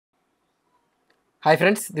Hi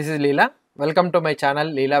friends, this is Leela. Welcome to my channel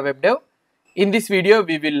Leela Web Dev. In this video,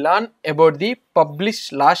 we will learn about the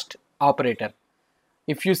publish last operator.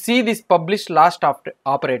 If you see this publish last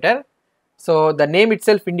operator, so the name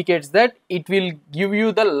itself indicates that it will give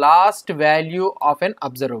you the last value of an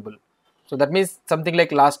observable. So that means something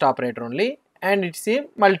like last operator only, and it's a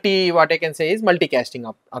what I can say is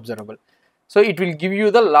multicasting observable. So it will give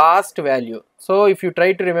you the last value. So if you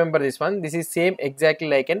try to remember this one, this is same exactly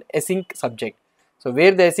like an async subject. So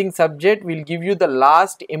where the async subject will give you the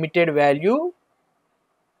last emitted value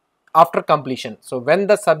after completion. So when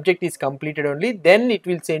the subject is completed only, then it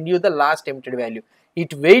will send you the last emitted value.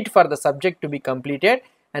 It wait for the subject to be completed,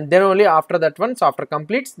 and then only after that one, so after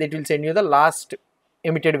completes, it will send you the last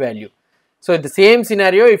emitted value. So in the same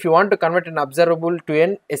scenario, if you want to convert an observable to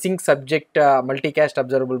an async subject multicast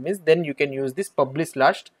observable means, then you can use this publish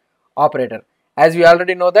last operator. As we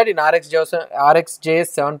already know that in RxJS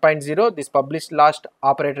 7.0, this publish last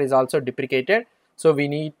operator is also deprecated. So we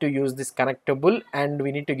need to use this connectable, and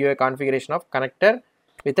we need to give a configuration of connector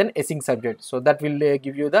with an async subject. So that will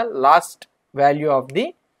give you the last value of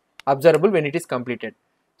the observable when it is completed.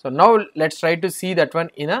 So now let's try to see that one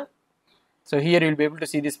in a. So here you will be able to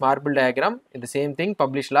see this marble diagram. The same thing,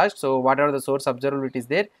 publish last. So whatever the source observable it is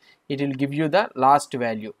there, it will give you the last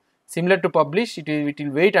value. Similar to publish, it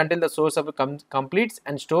will wait until the source of completes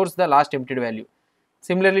and stores the last emptied value.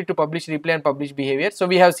 Similarly to publish replay and publish behavior. So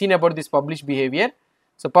we have seen about this publish behavior.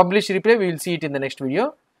 So publish replay, we will see it in the next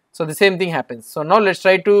video. So the same thing happens. So now let's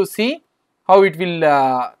try to see how it will,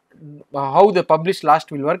 how the publish last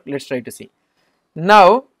will work. Let's try to see.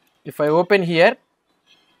 Now if I open here,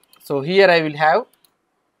 so here I will have,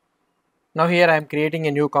 now here I am creating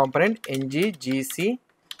a new component ng-gc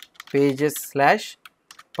pages /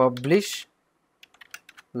 publish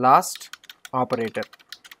last operator.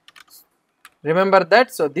 Remember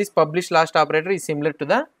that, so this publish last operator is similar to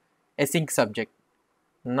the async subject.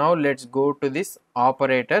 Now let's go to this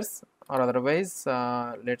operators, or otherwise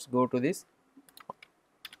let's go to this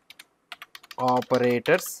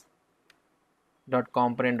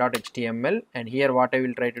operators.component.html, and here what I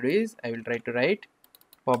will try to do is I will try to write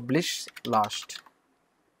publish last,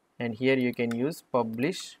 and here you can use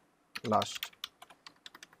publish last.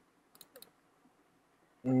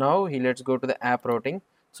 Now let's go to the app routing.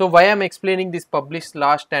 So why I am explaining this publish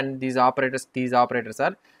last and these operators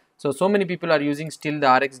are, so many people are using still the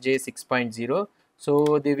RxJS 6.0,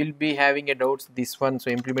 so they will be having a doubts this one,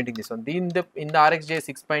 so implementing this one in the RxJS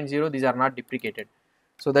 6.0 these are not deprecated.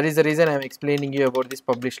 So that is the reason I am explaining you about this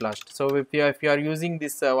publish last. So if you are using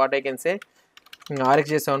this what I can say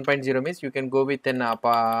RxJS 7.0 means, you can go with an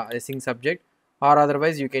async subject, or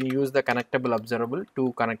otherwise you can use the connectable observable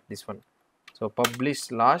to connect this one. So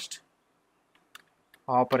publish last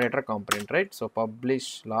operator component, right? So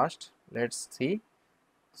publish last, let's see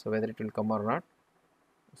so whether it will come or not.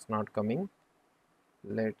 It's not coming.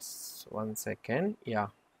 Let's one second. Yeah,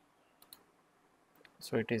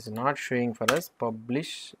 so it is not showing for us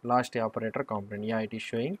publish last operator component. Yeah, it is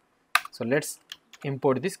showing. So let's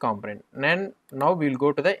import this component, and now we will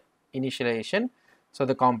go to the initialization, so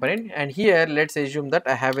the component, and here let's assume that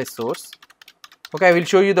I have a source. Okay, I will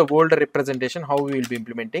show you the older representation how we will be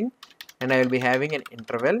implementing, and I will be having an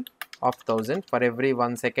interval of 1000. For every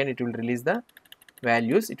 1 second it will release the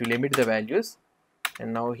values, it will emit the values.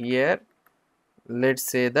 And now here let's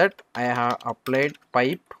say that I have applied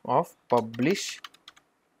pipe of publish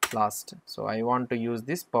last, so I want to use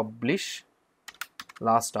this publish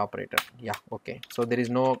last operator. Yeah, okay, so there is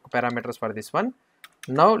no parameters for this one.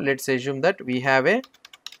 Now let's assume that we have a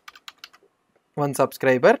one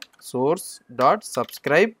subscriber, source dot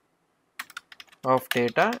subscribe of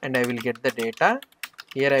data, and I will get the data.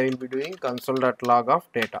 Here I will be doing console.log of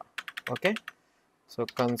data. Okay, so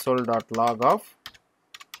console.log of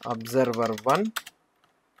observer1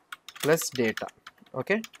 plus data.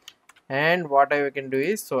 Okay, and what I can do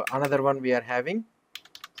is, so another one we are having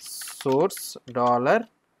source $dot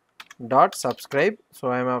subscribe, so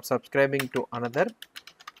I am subscribing to another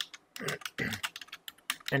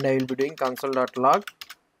and I will be doing console.log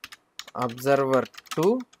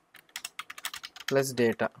observer2 plus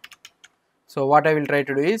data. So what I will try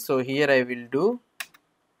to do is, so here I will do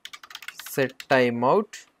set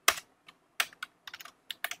timeout.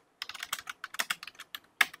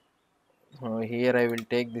 So here I will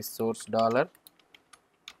take this source $,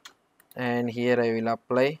 and here I will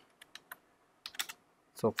apply,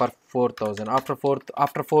 so for 4000, after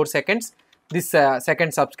 4 seconds this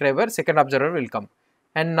second observer will come.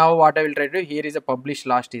 And now what I will try to do, here is a publish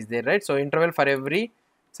last is there, right? So interval for every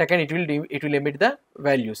second it will emit the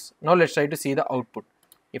values. Now let's try to see the output.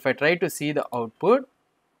 If I try to see the output,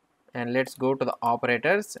 and let's go to the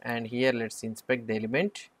operators, and here let's inspect the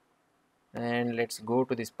element, and let's go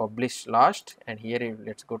to this publish last, and here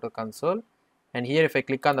let's go to console, and here if I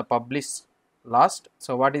click on the publish last,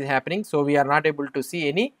 so what is happening? So we are not able to see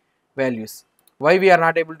any values. Why we are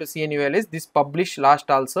not able to see any values? This publish last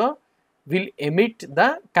also will emit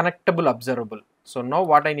the connectable observable. So now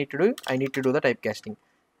what I need to do? I need to do the typecasting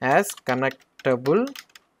as connectable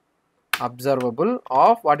observable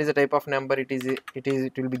of what is the type of number it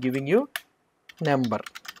will be giving you number.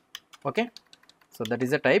 Okay, so that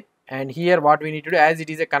is the type, and here what we need to do, as it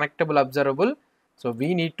is a connectable observable, so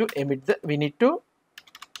we need to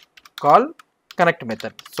call connect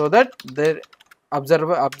method, so that the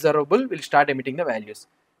observable will start emitting the values.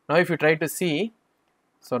 Now if you try to see,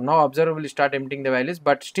 so now observable will start emitting the values,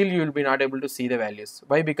 but still you will be not able to see the values.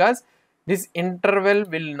 Why? Because this interval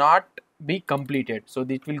will not be completed, so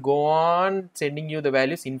it will go on sending you the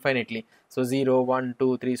values infinitely. So 0, 1,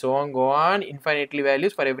 2, 3, so on, go on infinitely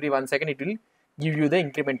values. For every 1 second it will give you the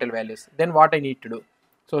incremental values. Then what I need to do?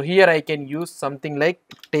 So here I can use something like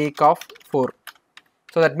take of 4.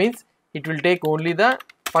 So that means it will take only the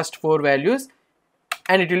first 4 values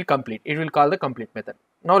and it will complete. It will call the complete method.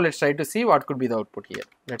 Now let's try to see what could be the output here.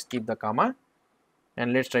 Let's keep the comma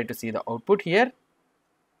and let's try to see the output here.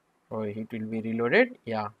 Oh, it will be reloaded.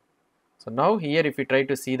 Yeah. So now here if you try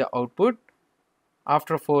to see the output,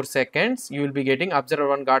 after 4 seconds you will be getting observer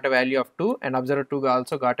 1 got a value of 2 and observer 2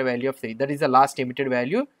 also got a value of 3. That is the last emitted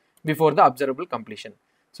value before the observable completion.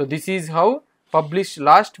 So this is how publish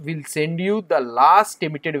last will send you the last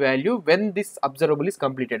emitted value when this observable is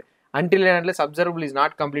completed. Until and unless observable is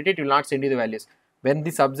not completed, it will not send you the values. When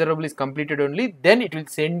this observable is completed only, then it will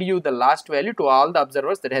send you the last value to all the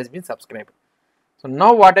observers that has been subscribed. So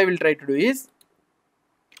now what I will try to do is,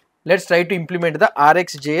 let's try to implement the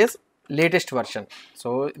RxJS latest version.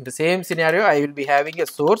 So in the same scenario, I will be having a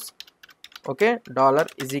source, okay, dollar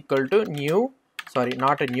is equal to new, sorry,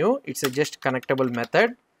 not a new, it's a just connectable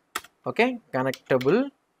method, okay,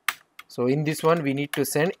 connectable. So in this one we need to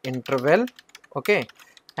send interval, okay,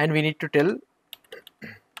 and we need to tell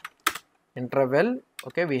interval,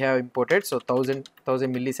 okay, we have imported, so 1000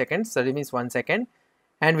 milliseconds, so that means 1 second,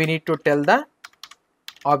 and we need to tell the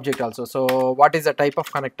object also. So what is the type of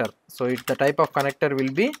connector? So the type of connector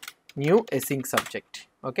will be new async subject.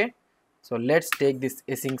 Okay, so let's take this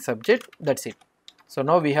async subject, that's it. So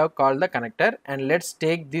now we have called the connector, and let's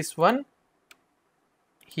take this one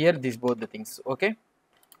here, these both the things. Okay,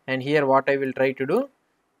 and here what I will try to do,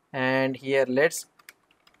 and here let's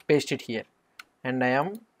paste it here, and I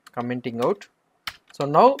am commenting out. So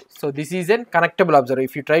now, so this is a connectable observer.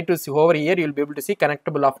 If you try to see over here, you will be able to see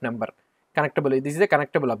connectable of number. Connectable, this is a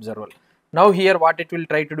connectable observable. Now here what it will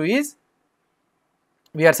try to do is,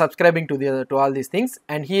 we are subscribing to all these things,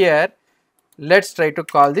 and here let's try to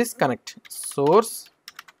call this connect source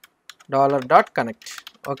 $.connect.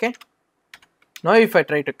 Okay, now if I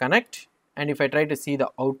try to connect and if I try to see the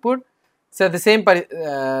output, so the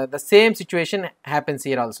same situation happens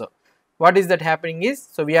here also. What is that happening is,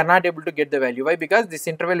 so we are not able to get the value. Why? Because this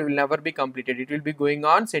interval will never be completed. It will be going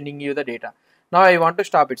on sending you the data. Now I want to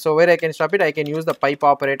stop it. So where I can stop it, I can use the pipe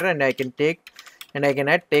operator, and I can take and I can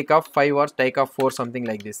add take of 5 or take of 4, something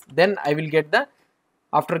like this. Then I will get the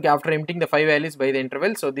after emptying the 5 values by the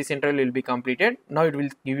interval. So this interval will be completed. Now it will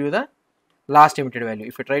give you the last emitted value.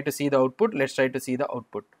 If you try to see the output, let's try to see the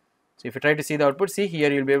output. So if you try to see the output, see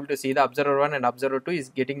here you will be able to see the observer 1 and observer 2 is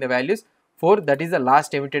getting the values 4. That is the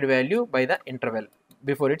last emitted value by the interval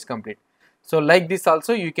before it's complete. So like this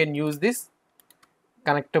also you can use this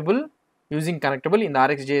connectable, using connectable in the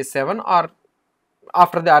RxJS 7 or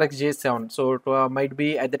after the RxJS 7. So might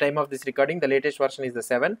be at the time of this recording the latest version is the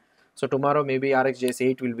 7. So tomorrow maybe RxJS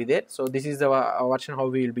 8 will be there. So this is the version how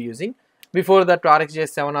we will be using. Before that, to RxJS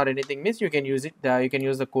 7 or anything means you can use it. You can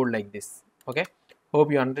use the code like this. Okay. Hope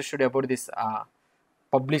you understood about this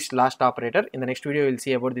publish last operator. In the next video we will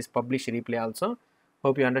see about this publish replay also.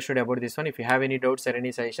 Hope you understood about this one. If you have any doubts or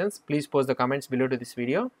any suggestions, please post the comments below to this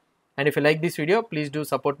video. And if you like this video, please do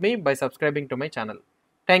support me by subscribing to my channel.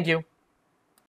 Thank you.